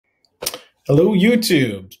Hello,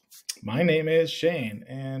 YouTube. My name is Shane,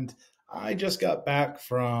 and I just got back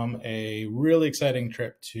from a really exciting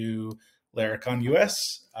trip to Laracon, US,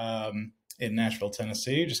 in Nashville,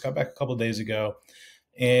 Tennessee. Just got back a couple days ago,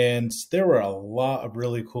 and there were a lot of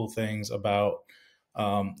really cool things about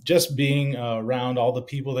just being around all the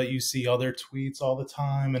people that you see, all their tweets all the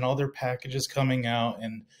time, and all their packages coming out.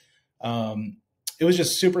 And it was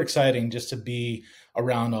just super exciting just to be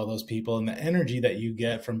around all those people, and the energy that you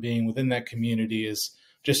get from being within that community is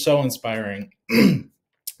just so inspiring.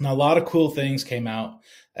 Now, a lot of cool things came out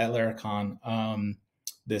at Laracon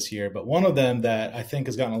this year, but one of them that I think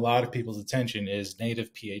has gotten a lot of people's attention is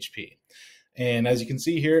NativePHP. And as you can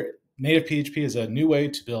see here, NativePHP is a new way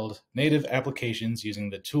to build native applications using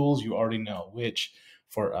the tools you already know, which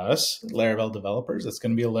for us Laravel developers, it's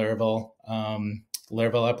going to be a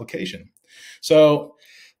Laravel application. So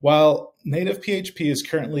while NativePHP is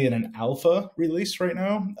currently in an alpha release right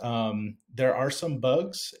now, there are some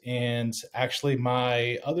bugs, and actually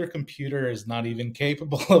my other computer is not even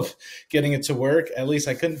capable of getting it to work. At least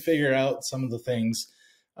I couldn't figure out some of the things.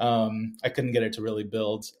 I couldn't get it to really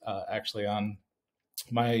build actually on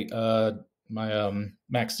my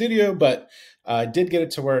Mac Studio, but I did get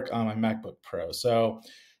it to work on my MacBook Pro. So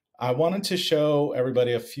I wanted to show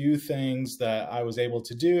everybody a few things that I was able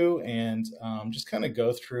to do, and just kind of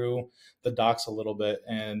go through the docs a little bit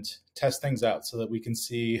and test things out so that we can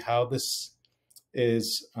see how this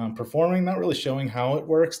is performing. Not really showing how it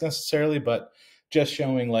works necessarily, but just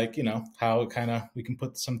showing, like, you know, how it we can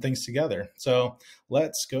put some things together. So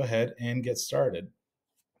let's go ahead and get started.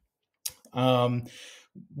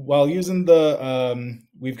 While using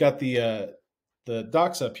we've got the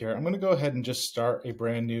docs up here, I'm going to go ahead and just start a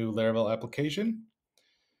brand new Laravel application.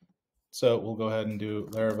 So we'll go ahead and do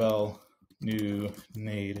Laravel new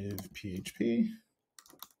native PHP.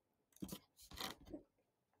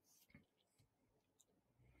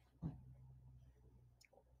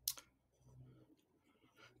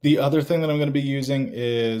 The other thing that I'm going to be using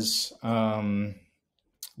is Livewire.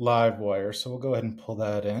 So we'll go ahead and pull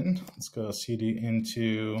that in. Let's go cd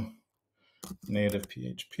into native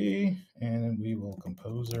PHP, and we will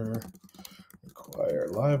composer require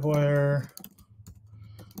Livewire.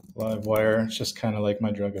 Livewire, it's just kind of like my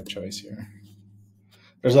drug of choice here.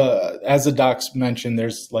 There's as the docs mentioned,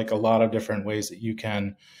 there's like a lot of different ways that you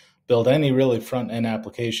can build any really front-end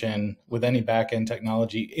application with any back-end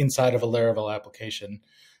technology inside of a Laravel application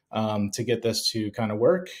to get this to kind of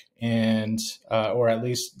work, and or at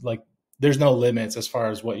least, like, there's no limits as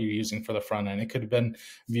far as what you're using for the front end. It could have been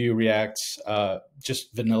Vue, React,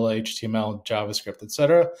 just vanilla HTML, JavaScript,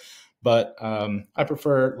 etc. But I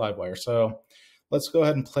prefer Livewire. So let's go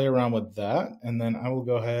ahead and play around with that. And then I will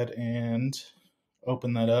go ahead and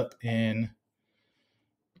open that up in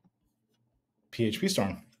PHP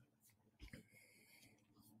Storm.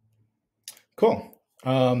 Cool.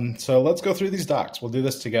 So let's go through these docs. We'll do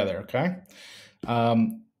this together, okay?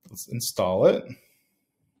 Let's install it.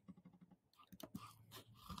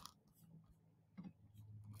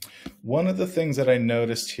 One of the things that I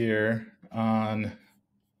noticed here on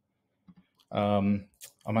my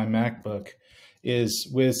MacBook is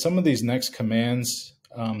with some of these next commands,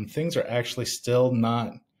 things are actually still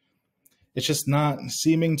not, it's just not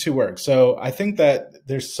seeming to work. So I think that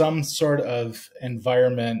there's some sort of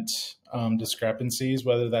environment discrepancies,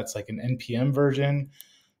 whether that's like an NPM version,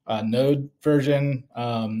 Node version,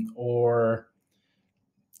 or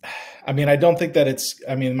I mean, I don't think that it's,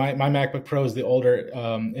 I mean, my MacBook Pro is the older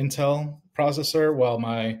Intel processor, while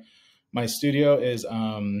my Studio is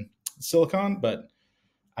Silicon, but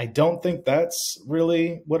I don't think that's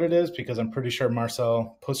really what it is, because I'm pretty sure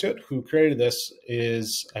Marcel Pociot, who created this,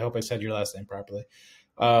 is, I hope I said your last name properly,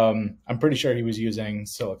 I'm pretty sure he was using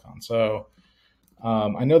Silicon. So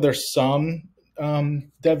I know there's some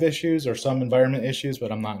dev issues or some environment issues,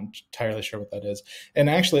 but I'm not entirely sure what that is. And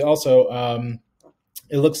actually also,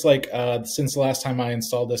 it looks like since the last time I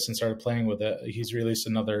installed this and started playing with it, he's released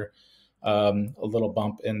another a little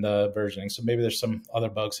bump in the versioning. So maybe there's some other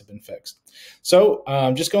bugs have been fixed. So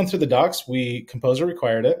just going through the docs, Composer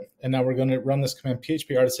required it, and now we're going to run this command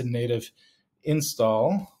PHP artisan native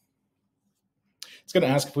install. It's going to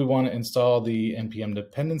ask if we want to install the npm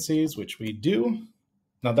dependencies, which we do.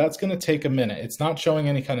 Now that's going to take a minute. It's not showing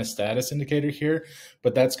any kind of status indicator here,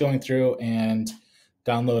 but that's going through and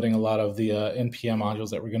downloading a lot of the npm modules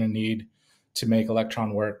that we're going to need to make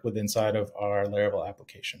Electron work with inside of our Laravel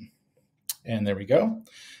application. And there we go.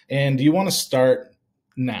 And you want to start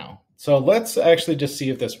now. So let's actually just see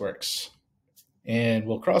if this works. And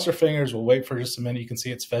we'll cross our fingers. We'll wait for just a minute. You can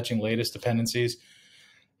see it's fetching latest dependencies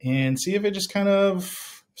and see if it just kind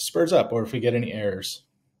of spurs up or if we get any errors.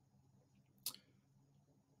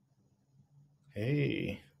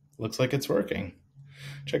 Hey, looks like it's working.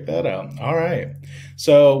 Check that out. All right.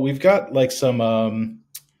 So we've got like some kind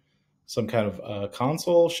of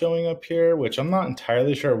console showing up here, which I'm not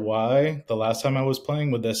entirely sure why. The last time I was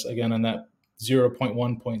playing with this again on that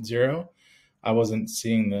 0.1.0, I wasn't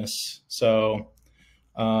seeing this. So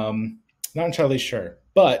not entirely sure.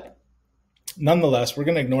 But nonetheless, we're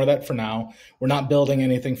going to ignore that for now. We're not building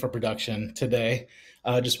anything for production today.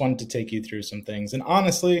 Just wanted to take you through some things. And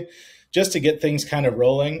honestly, just to get things kind of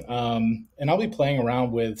rolling, and I'll be playing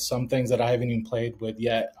around with some things that I haven't even played with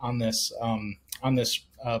yet on this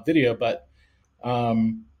video. But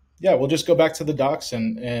yeah, we'll just go back to the docs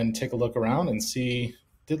and take a look around and see. It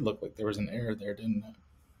did look like there was an error there, didn't it?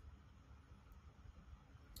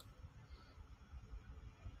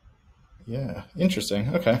 Yeah,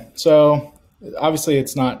 interesting. Okay, so obviously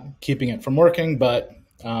it's not keeping it from working, but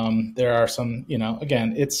there are some.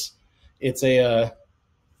 Again, it's a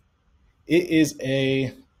it is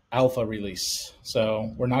a alpha release,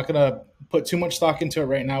 so we're not going to put too much stock into it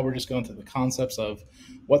right now. We're just going through the concepts of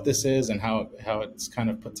what this is and how it's kind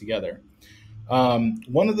of put together.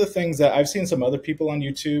 One of the things that I've seen some other people on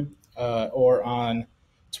YouTube or on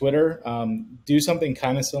Twitter do something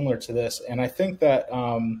kind of similar to this, and I think that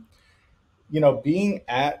being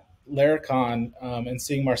at Laracon and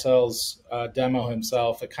seeing Marcel's demo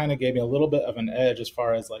himself, it kind of gave me a little bit of an edge as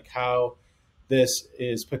far as like how this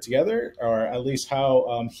is put together, or at least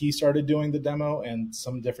how he started doing the demo and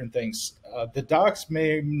some different things. The docs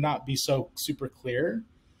may not be so super clear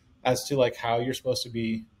as to like how you're supposed to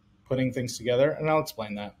be putting things together, and I'll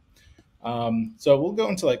explain that. So we'll go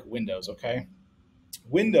into like Windows, okay?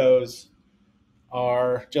 Windows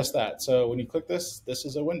are just that. So when you click this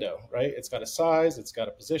is a window, right? It's got a size, it's got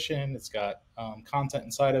a position, it's got content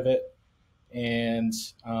inside of it. And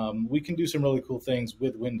we can do some really cool things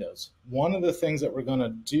with Windows. One of the things that we're going to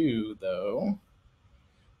do, though,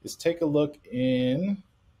 is take a look in.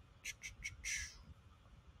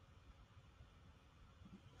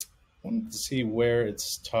 I wanted to see where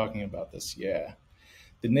it's talking about this. Yeah.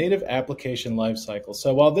 The native application lifecycle.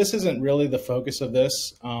 So while this isn't really the focus of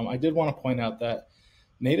this, I did want to point out that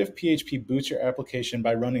NativePHP boots your application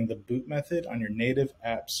by running the boot method on your native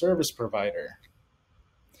app service provider.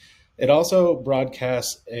 It also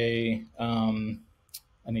broadcasts an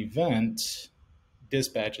event,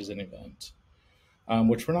 dispatches an event,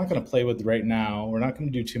 which we're not going to play with right now. We're not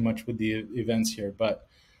going to do too much with the events here, but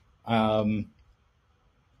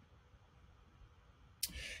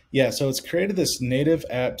yeah, so it's created this native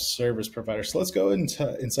app service provider. So let's go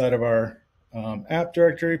inside of our app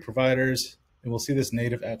directory, providers, and we'll see this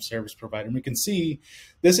native app service provider. And we can see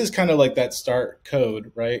this is kind of like that start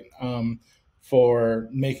code, right, for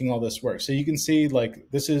making all this work. So you can see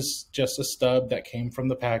like this is just a stub that came from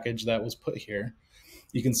the package that was put here.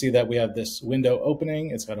 You can see that we have this window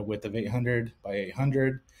opening. It's got a width of 800 by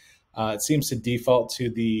 800. It seems to default to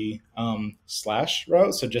the slash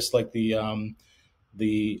route, so just like the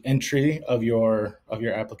entry of your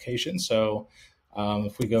application. So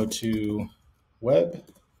if we go to web,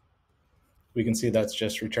 we can see that's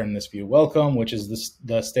just returning this view welcome, which is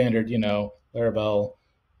the standard, Laravel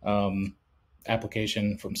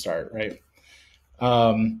application from start, right?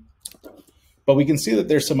 But we can see that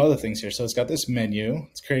there's some other things here. So it's got this menu.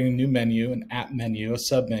 It's creating a new menu, an app menu, a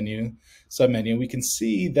submenu. We can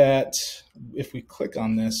see that if we click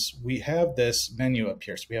on this, we have this menu up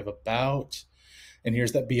here. So we have about, and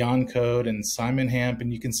here's that Beyond Code and Simon Hamp,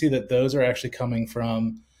 and you can see that those are actually coming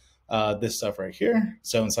from this stuff right here.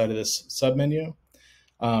 So inside of this submenu,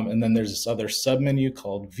 and then there's this other submenu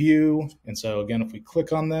called View. And so again, if we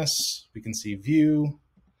click on this, we can see View,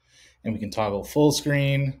 and we can toggle full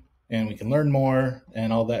screen, and we can learn more,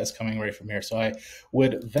 and all that is coming right from here. So I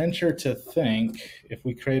would venture to think if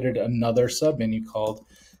we created another submenu called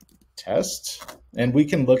Test, and we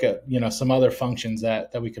can look at some other functions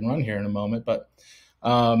that we can run here in a moment, but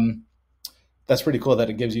that's pretty cool that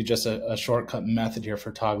it gives you just a shortcut method here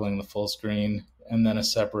for toggling the full screen and then a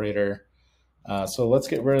separator. So let's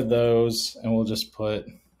get rid of those, and we'll just put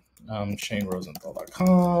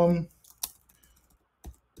ShaneRosenthal.com.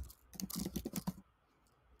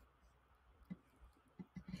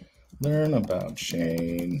 Learn about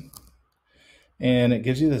Shane. And it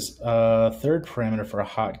gives you this third parameter for a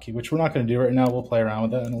hotkey, which we're not going to do right now. We'll play around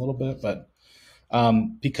with that in a little bit. But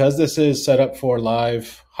because this is set up for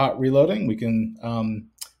live hot reloading, we can,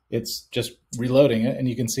 it's just reloading it. And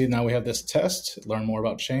you can see now we have this test, learn more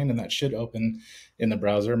about Shane, and that should open in the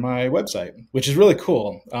browser my website, which is really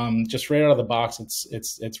cool. Just right out of the box,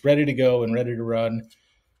 it's ready to go and ready to run,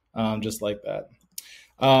 just like that.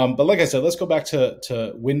 But like I said, let's go back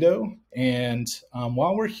to window. And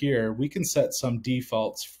while we're here, we can set some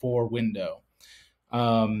defaults for window.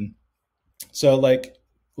 So like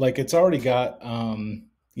it's already got,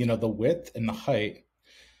 the width and the height,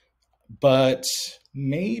 but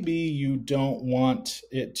maybe you don't want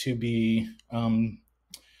it to be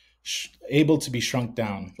able to be shrunk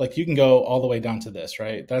down. Like you can go all the way down to this,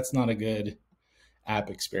 right? That's not a good app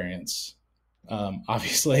experience,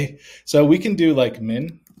 obviously. So we can do like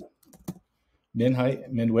min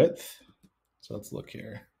height, min width. So let's look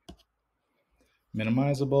here.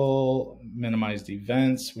 Minimizable, minimized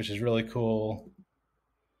events, which is really cool.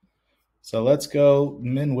 So let's go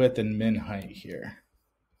min width and min height here.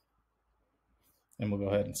 And we'll go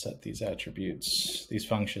ahead and set these attributes, these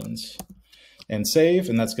functions, and save,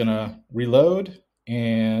 and that's gonna reload.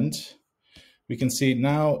 And we can see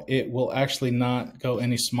now it will actually not go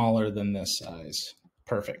any smaller than this size.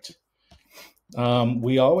 Perfect.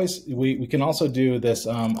 We can also do this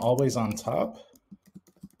always on top.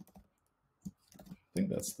 I think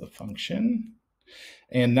that's the function.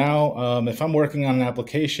 And now if I'm working on an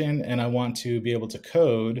application and I want to be able to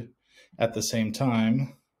code at the same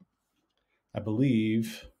time, I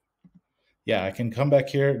believe, yeah, I can come back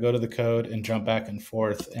here, go to the code and jump back and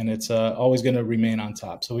forth, and it's always going to remain on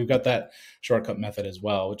top. So we've got that shortcut method as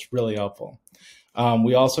well, which is really helpful.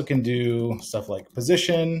 We also can do stuff like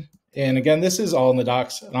position. And again, this is all in the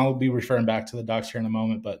docs, and I'll be referring back to the docs here in a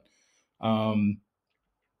moment, but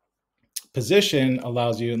position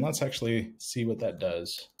allows you, and let's actually see what that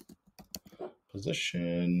does.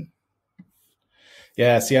 Position.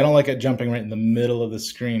 Yeah, see, I don't like it jumping right in the middle of the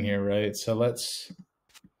screen here, right? So let's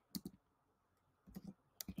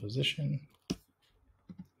position.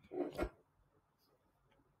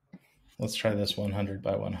 Let's try this 100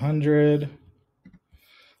 by 100.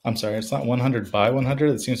 I'm sorry, it's not 100 by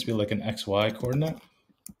 100. It seems to be like an XY coordinate.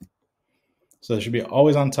 So it should be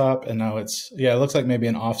always on top, and now it's, yeah, it looks like maybe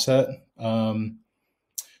an offset.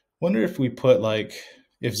 Wonder if we put like,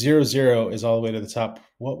 if 0, 0 is all the way to the top,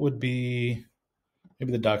 what would be,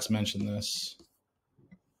 maybe the docs mention this.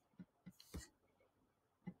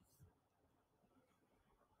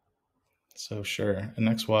 So sure, an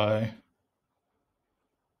XY.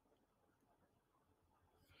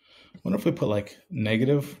 Wonder if we put like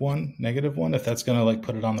 -1, -1, if that's gonna like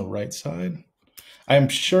put it on the right side. I'm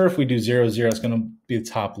sure if we do 0, 0, it's gonna be the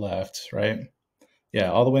top left, right? Yeah,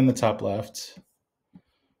 all the way in the top left.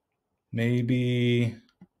 Maybe.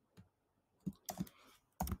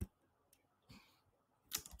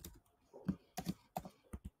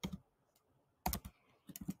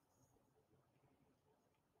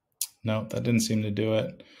 No, that didn't seem to do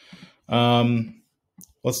it.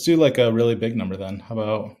 Let's do like a really big number then. How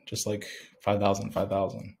about just like 5,000,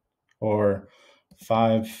 5,000, or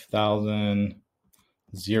 5,000,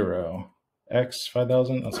 0, X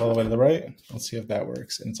 5,000. That's all the way to the right. Let's see if that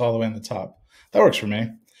works. And it's all the way on the top. That works for me.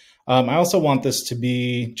 I also want this to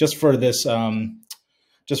be just for this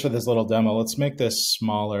little demo. Let's make this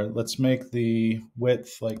smaller. Let's make the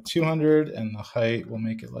width like 200 and the height, we'll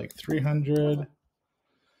make it like 300.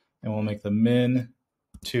 And we'll make the min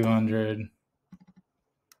 200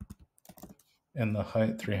 and the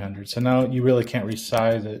height 300. So now you really can't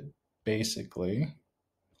resize it, basically.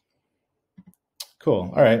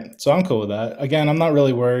 Cool. All right. So I'm cool with that. Again, I'm not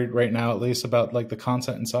really worried right now, at least, about like the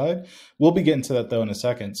content inside. We'll be getting to that though in a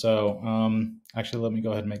second. So actually, let me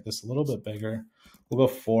go ahead and make this a little bit bigger. We'll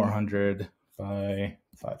go 400 by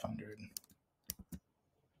 500.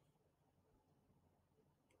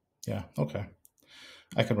 Yeah. Okay.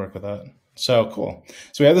 I could work with that. So cool.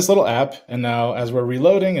 So we have this little app, and now as we're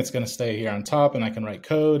reloading, it's going to stay here on top, and I can write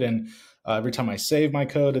code. And every time I save my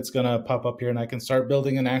code, it's going to pop up here, and I can start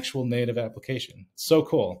building an actual native application. So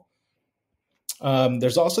cool.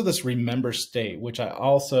 There's also this remember state, which I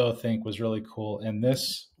also think was really cool. And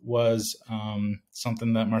this was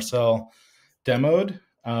something that Marcel demoed.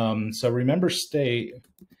 So remember state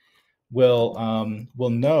will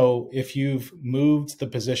know if you've moved the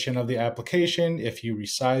position of the application, if you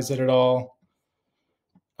resize it at all.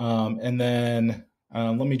 And then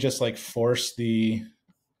let me just like force the,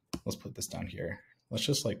 let's put this down here. Let's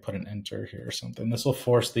just like put an enter here or something. This will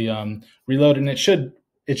force the reload, and it should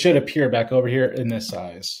appear back over here in this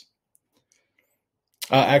size.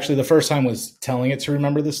 Actually, the first time was telling it to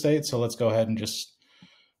remember the state. So let's go ahead and just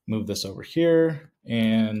move this over here.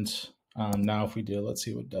 And now if we do, let's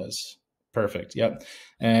see what it does. Perfect. Yep.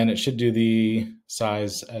 And it should do the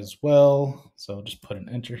size as well. So I'll just put an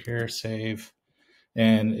enter here, save,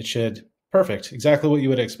 and it should, perfect. Exactly what you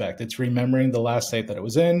would expect. It's remembering the last state that it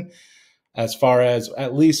was in, as far as,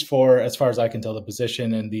 at least for, as far as I can tell, the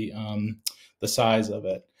position and the the size of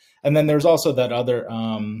it. And then there's also that other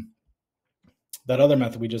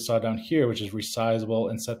method we just saw down here, which is resizable,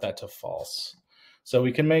 and set that to false. So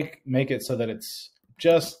we can make it so that it's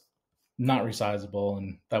just not resizable,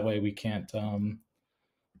 and that way we can't ever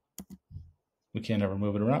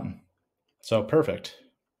move it around. So perfect.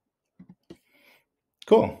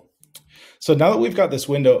 Cool. So now that we've got this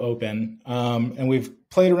window open, and we've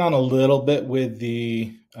played around a little bit with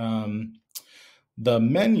the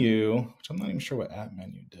menu, which I'm not even sure what app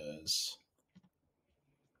menu does.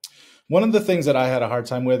 One of the things that I had a hard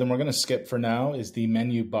time with, and we're going to skip for now, is the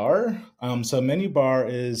menu bar. So menu bar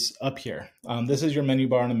is up here. This is your menu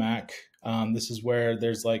bar on a Mac. This is where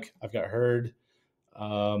there's like, I've got herd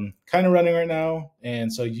kind of running right now.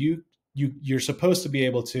 And so you're supposed to be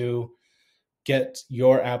able to get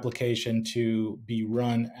your application to be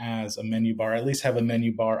run as a menu bar, at least have a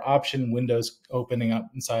menu bar option, windows opening up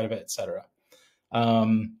inside of it, etc.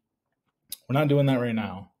 We're not doing that right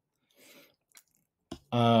now.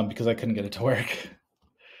 Because I couldn't get it to work.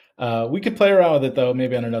 We could play around with it though,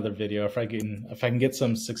 maybe on another video if I can get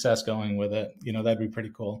some success going with it. That'd be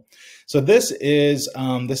pretty cool. So this is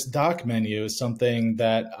this dock menu is something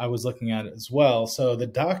that I was looking at as well. So the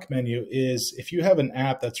dock menu is if you have an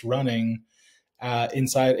app that's running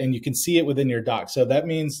inside and you can see it within your dock. So that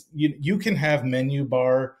means you can have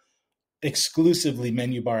exclusively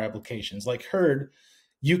menu bar applications like Herd.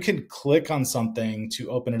 You can click on something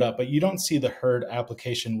to open it up, but you don't see the Herd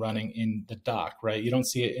application running in the dock, right? You don't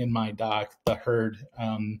see it in my dock, the Herd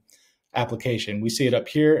application. We see it up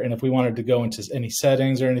here, and if we wanted to go into any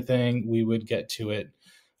settings or anything, we would get to it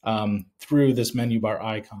through this menu bar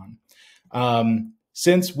icon.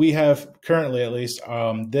 Since we have currently, at least,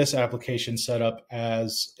 this application set up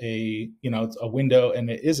as a window, and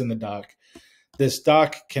it is in the dock, this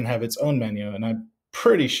dock can have its own menu, and I'm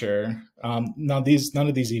pretty sure none of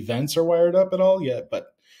these events are wired up at all yet, but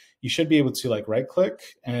you should be able to like right click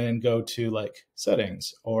and go to like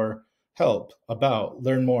settings or help, about,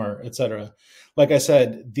 learn more, etc. Like I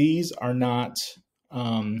said, these are not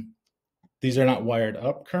wired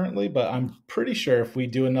up currently, but I'm pretty sure if we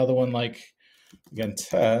do another one, like again,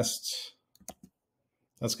 test,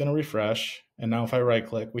 that's going to refresh. And now if I right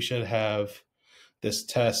click, we should have this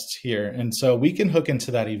test here. And so we can hook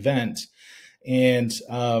into that event. And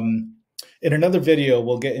in another video,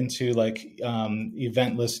 we'll get into like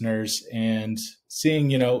event listeners and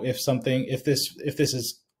seeing, if this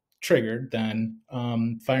is triggered, then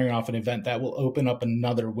firing off an event that will open up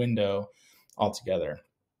another window altogether.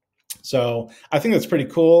 So I think that's pretty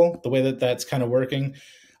cool, the way that that's kind of working,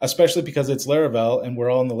 especially because it's Laravel and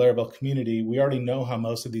we're all in the Laravel community. We already know how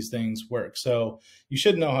most of these things work. So you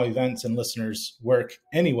should know how events and listeners work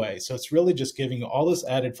anyway. So it's really just giving you all this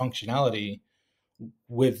added functionality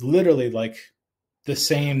with literally like the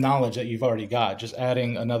same knowledge that you've already got, just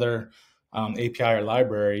adding another API or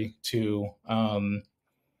library to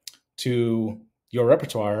your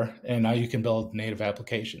repertoire, and now you can build native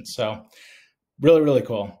applications. So really, really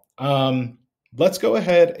cool. Let's go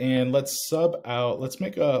ahead and let's sub out. Let's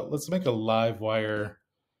make a Livewire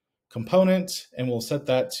component, and we'll set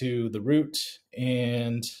that to the root.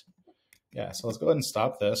 And yeah, so let's go ahead and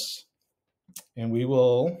stop this, and we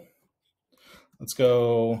will. Let's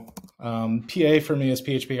go, PA for me is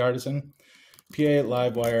PHP Artisan, PA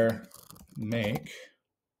Livewire make,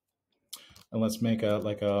 and let's make a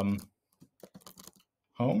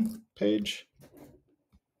home page.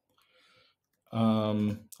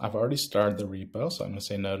 I've already started the repo, so I'm gonna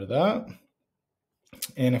say no to that.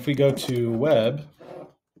 And if we go to web,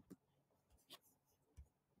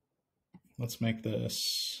 let's make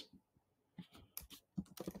this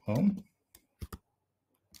home.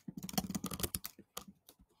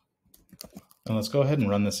 And let's go ahead and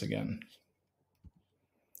run this again.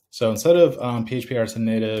 So instead of PHP Artisan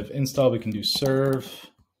native install, we can do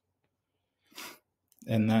serve.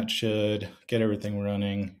 And that should get everything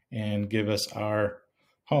running and give us our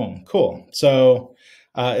home. Cool. So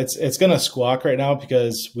it's going to squawk right now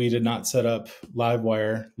because we did not set up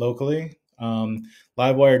Livewire locally.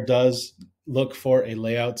 Livewire does look for a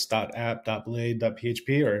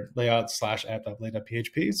layouts.app.blade.php or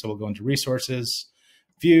layouts/app.blade.php. So we'll go into resources,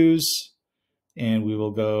 views, and we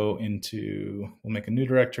will go into, we'll make a new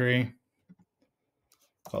directory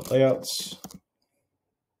called layouts.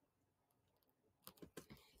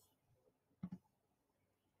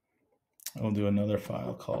 And we'll do another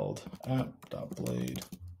file called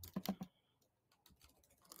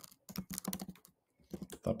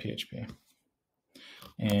app.blade.php.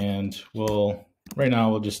 And right now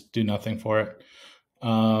we'll just do nothing for it.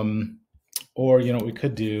 Or what we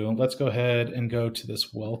could do, let's go ahead and go to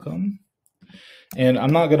this welcome. And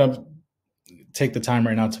I'm not going to, take the time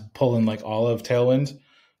right now to pull in like all of Tailwind,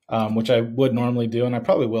 which I would normally do, and I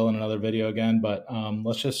probably will in another video again, but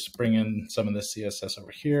let's just bring in some of the CSS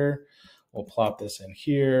over here. We'll plop this in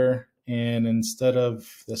here, and instead of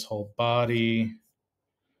this whole body,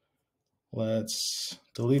 let's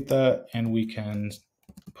delete that, and we can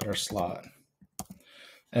put our slot.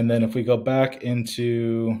 And then if we go back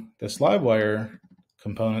into this Livewire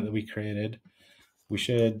component that we created, we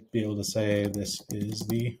should be able to say this is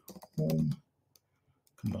the home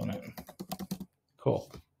component. Cool.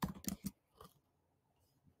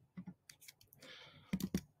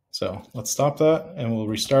 So let's stop that and we'll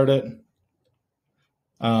restart it.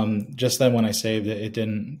 Just then when I saved it, it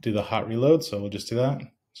didn't do the hot reload, so we'll just do that.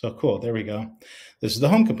 So cool, there we go. This is the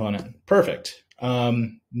home component, perfect.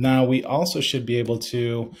 Now we also should be able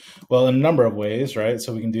to, well, in a number of ways, right?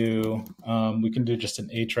 So we can do just an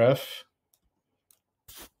href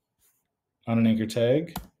on an anchor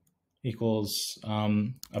tag equals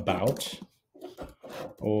about,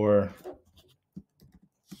 or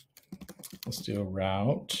let's do a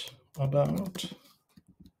route about,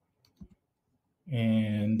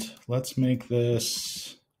 and let's make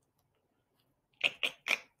this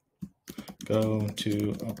go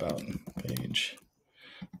to about page.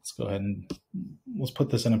 Let's go ahead and let's put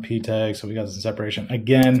this in a p tag so we got some separation.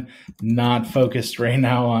 Again, not focused right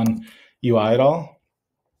now on UI at all.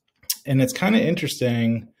 And it's kind of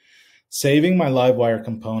interesting, saving my Livewire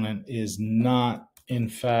component is not in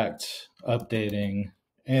fact updating.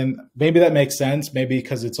 And maybe that makes sense, maybe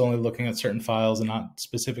because it's only looking at certain files and not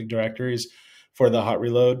specific directories for the hot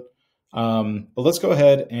reload. But let's go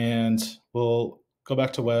ahead and we'll go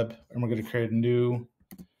back to web, and we're going to create a new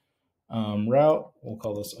route. We'll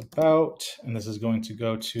call this about, and this is going to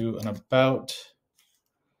go to an about.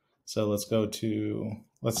 So let's do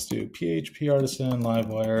PHP artisan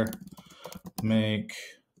Livewire make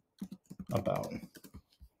about.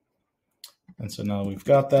 And so now we've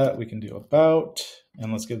got that, we can do about,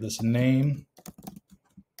 and let's give this a name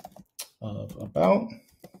of about.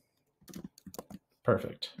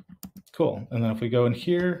 Perfect. Cool. And then if we go in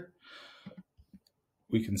here,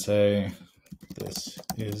 we can say this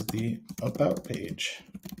is the about page.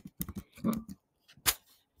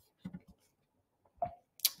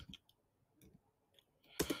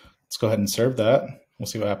 Let's go ahead and serve that. We'll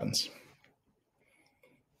see what happens.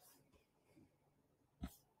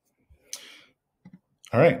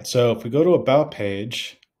 All right, so if we go to about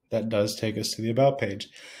page, that does take us to the about page.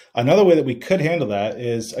 Another way that we could handle that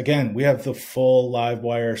is, again, we have the full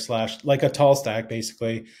Livewire / like a tall stack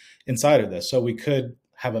basically inside of this. So we could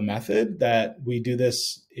have a method that we do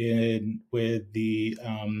this in with the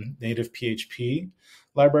NativePHP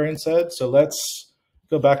library instead. So let's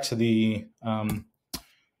go back to the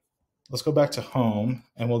let's go back to home,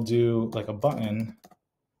 and we'll do like a button,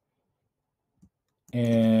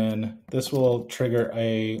 and this will trigger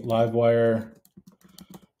a Livewire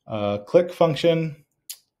click function,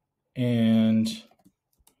 and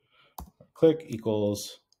click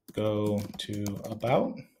equals go to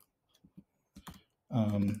about.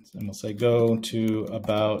 And we'll say go to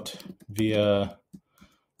about via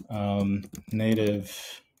native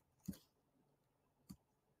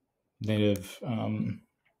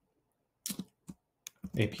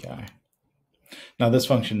API. Now this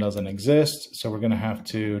function doesn't exist, so we're going to have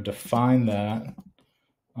to define that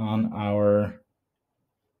on our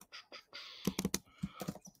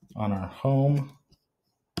home.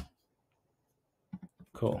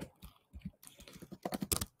 Cool.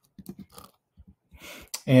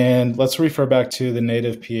 And let's refer back to the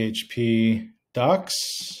NativePHP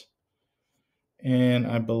docs. And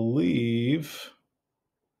I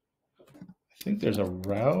think there's a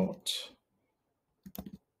route.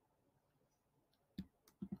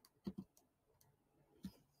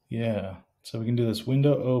 Yeah, so we can do this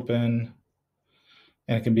window open,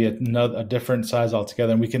 and it can be a different size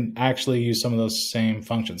altogether, and we can actually use some of those same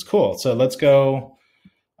functions. Cool, so let's go,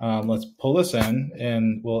 let's pull this in,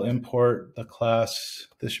 and we'll import the class.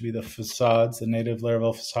 This should be the facades, the native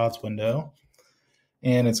Laravel facades window.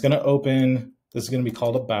 And it's gonna open, this is gonna be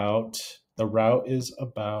called about. The route is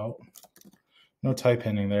about, no type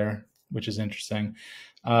hinting there, which is interesting.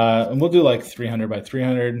 And we'll do like 300 by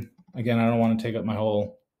 300. Again, I don't wanna take up my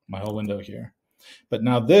whole window here. But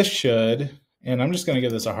now this should, and I'm just going to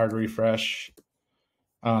give this a hard refresh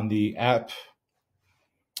on the app,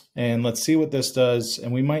 and let's see what this does.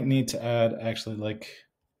 And we might need to add actually, like,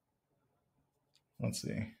 let's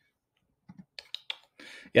see.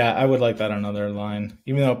 Yeah, I would like that on another line,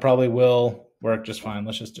 even though it probably will work just fine.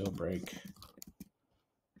 Let's just do a break.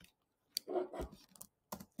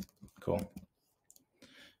 Cool.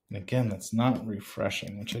 And again, that's not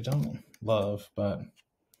refreshing, which I don't love, but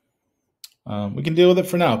we can deal with it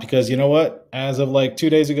for now because you know what? As of like 2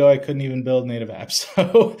 days ago, I couldn't even build native apps,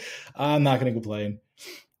 so I'm not going to complain.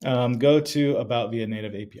 Go to About via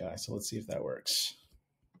Native API. So let's see if that works.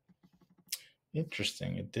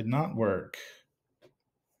 Interesting. It did not work.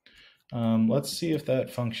 Let's see if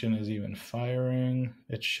that function is even firing.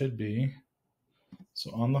 It should be.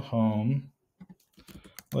 So on the home,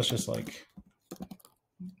 let's just like,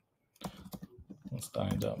 let's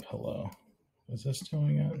bind up hello. Is this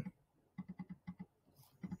doing it?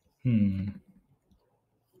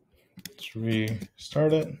 Let's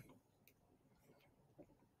restart it.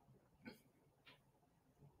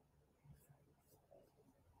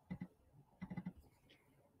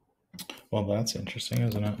 Well, that's interesting,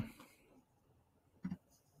 isn't it?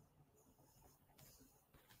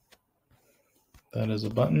 That is a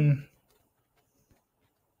button.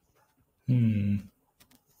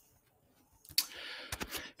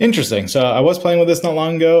 Interesting. So I was playing with this not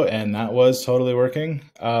long ago, and that was totally working,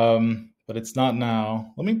 but it's not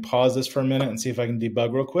now. Let me pause this for a minute and see if I can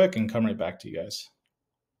debug real quick and come right back to you guys.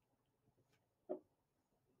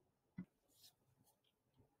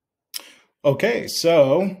 Okay,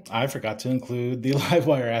 so I forgot to include the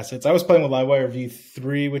Livewire assets. I was playing with Livewire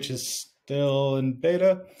v3, which is still in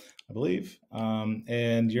beta, I believe,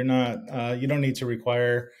 and you're not. You don't need to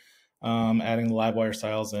require adding the Livewire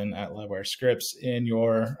styles and at Livewire scripts in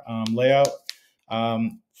your layout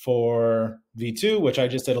for v2, which I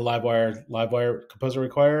just did a Livewire composer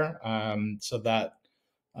require. So that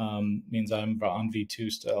means I'm on v2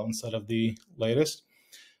 still instead of the latest.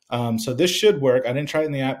 So this should work. I didn't try it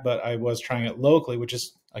in the app, but I was trying it locally, which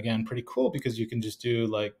is, again, pretty cool because you can just do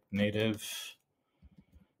like native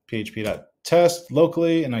php.test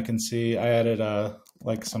locally. And I can see I added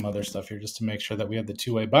like some other stuff here just to make sure that we have the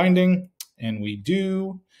two-way binding, and we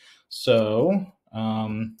do. So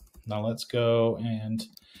now let's go and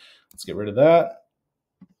let's get rid of that.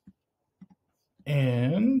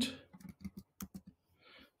 And if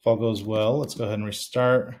all goes well, let's go ahead and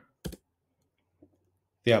restart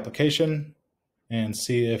the application and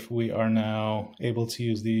see if we are now able to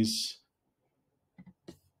use these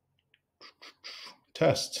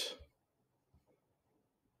tests.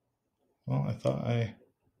 Well, I thought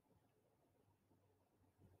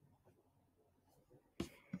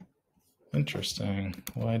interesting.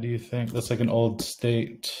 Why do you think that's like an old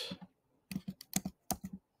state?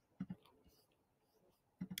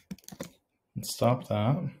 Let's stop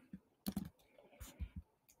that.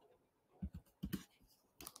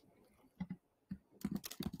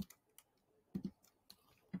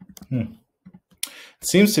 It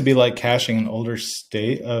seems to be like caching an older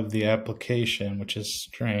state of the application, which is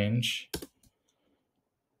strange.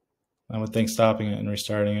 I would think stopping it and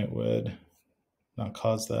restarting it would not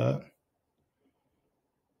cause that.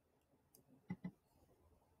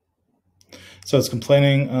 So it's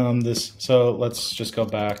complaining this. So let's just go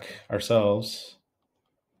back ourselves.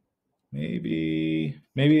 Maybe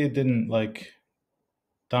it didn't like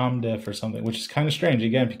DOM diff or something, which is kind of strange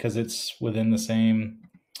again because it's within the same.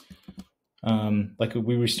 Like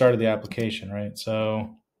we restarted the application, right?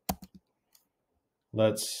 So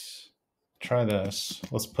let's try this.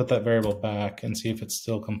 Let's put that variable back and see if it's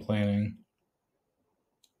still complaining.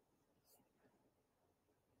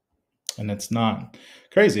 And it's not.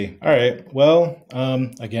 Crazy. All right. Well,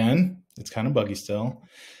 again, it's kind of buggy still.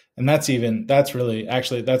 And that's a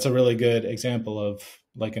really good example of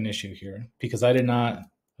like an issue here because I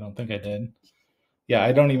don't think I did. Yeah,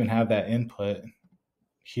 I don't even have that input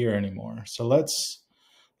here anymore. So let's,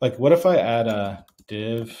 like, what if I add a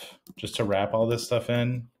div just to wrap all this stuff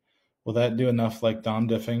in? Will that do enough like DOM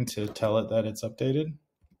diffing to tell it that it's updated?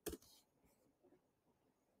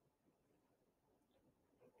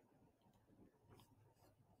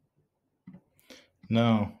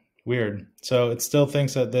 No, weird. So it still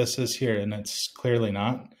thinks that this is here and it's clearly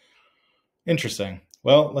not. Interesting.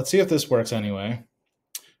 Well, let's see if this works anyway.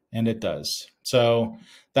 And it does. So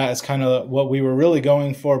that is kind of what we were really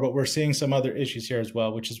going for, but we're seeing some other issues here as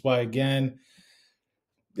well, which is why, again,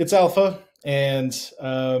 it's alpha and,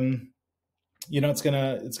 it's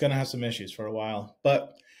gonna have some issues for a while,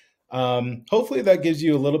 but hopefully that gives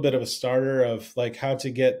you a little bit of a starter of like how to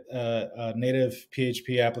get a native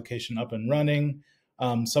PHP application up and running,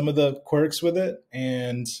 some of the quirks with it,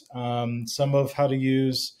 and some of how to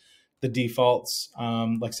use the defaults,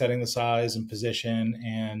 like setting the size and position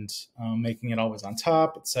and making it always on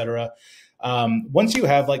top, etc. Once you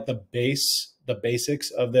have like the basics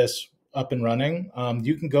of this up and running,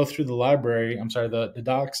 you can go through the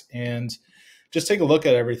docs and just take a look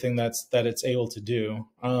at everything that it's able to do.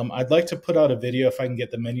 I'd like to put out a video if I can get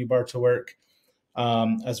the menu bar to work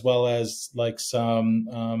as well as like some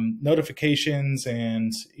notifications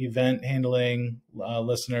and event handling,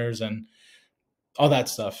 listeners, and all that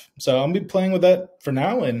stuff. So I'll be playing with that for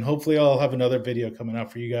now, and hopefully I'll have another video coming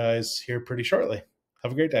out for you guys here pretty shortly.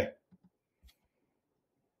 Have a great day.